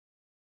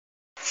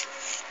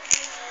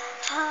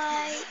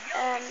Hi,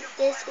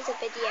 this is a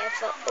video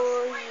for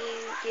all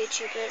you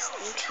YouTubers,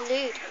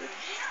 including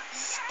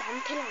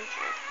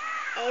stampylonghead,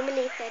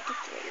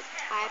 Emily33,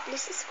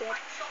 iballisticsquid,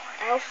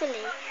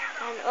 Lee,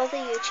 and other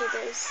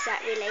YouTubers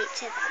that relate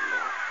to them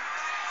lot.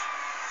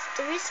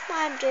 The reason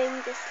why I'm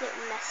doing this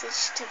little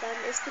message to them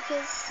is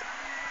because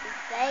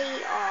they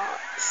are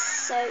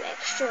so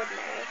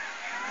extraordinary.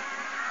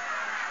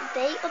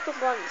 They are the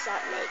ones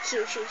that make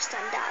YouTube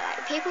stand out.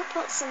 Like, people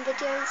put some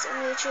videos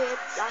on YouTube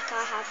like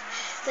I have,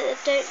 but they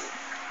don't,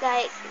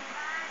 like,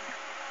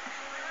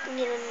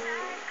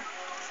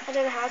 I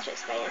don't know how to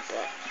explain it,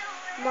 but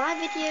my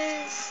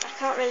videos, I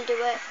can't really do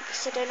it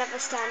because I don't have a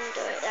stand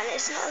or it, and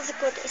it's not as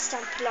good as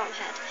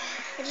stampylonghead.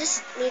 I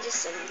just needed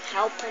some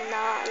help on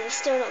that, and I've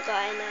still not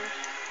got any.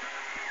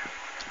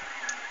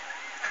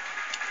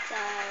 So,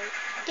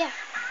 yeah.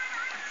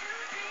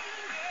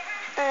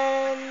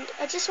 And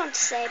I just want to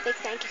say a big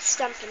thank you to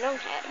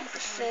stampylonghead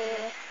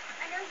for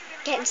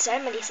getting so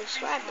many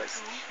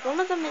subscribers. One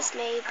of them is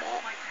me,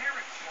 but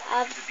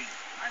I've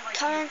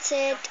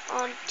commented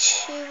on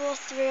 2 or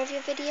 3 of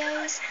your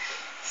videos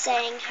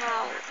saying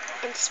how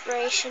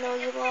inspirational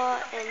you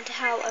are and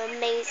how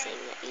amazing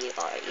you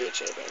are at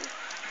YouTubing.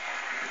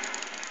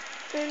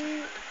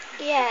 And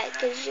yeah,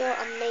 because you're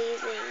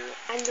amazing,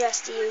 and the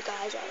rest of you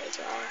guys are as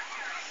well.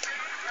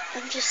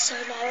 I'm just so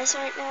nervous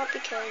right now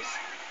because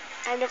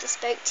I never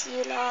spoke to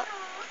you lot,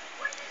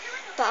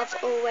 but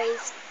I've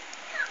always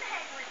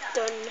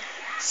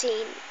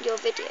seen your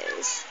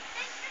videos,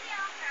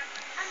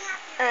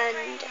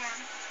 and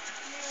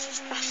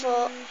I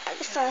thought at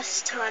the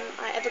first time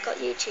I ever got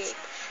YouTube,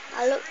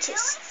 I looked at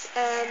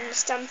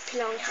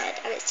stampylonghead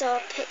and it saw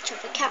a picture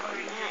of a cat on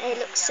there and it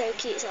looked so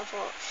cute, so I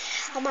thought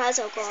I might as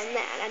well go on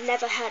there, and I'd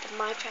never heard of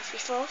Minecraft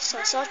before, so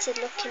I started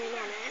looking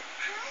on it,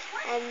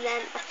 and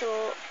then I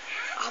thought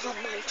I want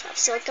Minecraft,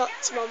 so I got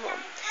to my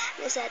mum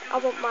and I said I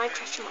want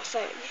Minecraft on my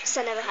phone, because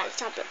I never had a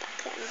tablet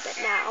back then, but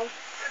now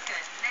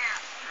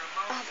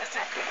I have a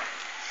tablet.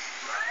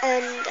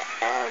 And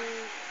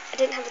I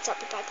didn't have a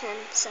tablet back then,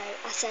 so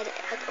I said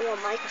I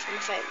want Minecraft on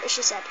my phone, but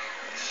she said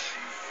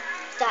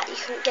that you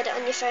couldn't get it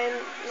on your phone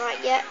right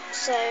yet,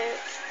 so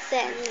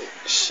then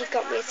she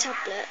got me a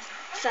tablet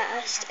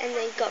first and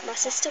then got my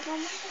sister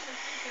one.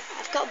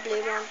 I've got a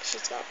blue one,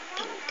 she's got a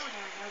pink,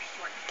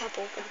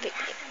 purple with a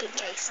pink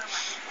case,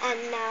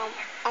 and now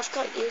I've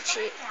got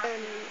YouTube,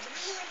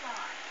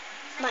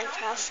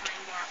 Minecraft,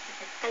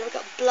 and I've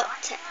got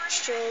block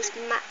textures,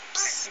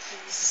 maps,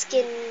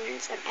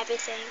 skins and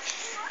everything,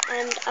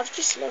 and I've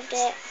just loved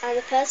it. And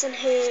the person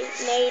who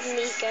made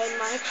me go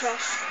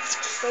Minecraft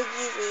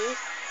crazy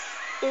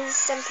is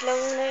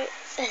stampylonghead.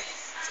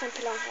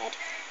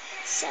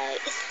 So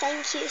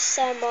thank you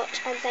so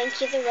much, and thank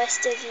you the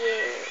rest of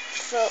you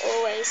for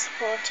always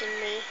supporting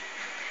me,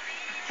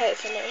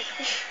 hopefully.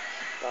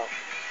 Well,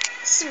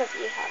 some of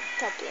you have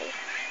probably,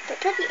 but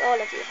probably all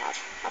of you have.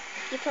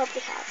 You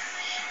probably have.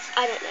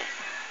 I don't know.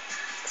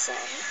 So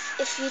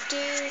if you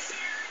do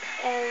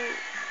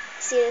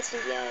see this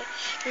video,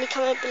 can you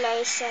comment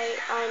below so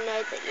I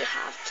know that you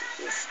have,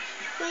 please?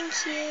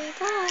 Thank you.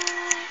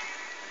 Bye.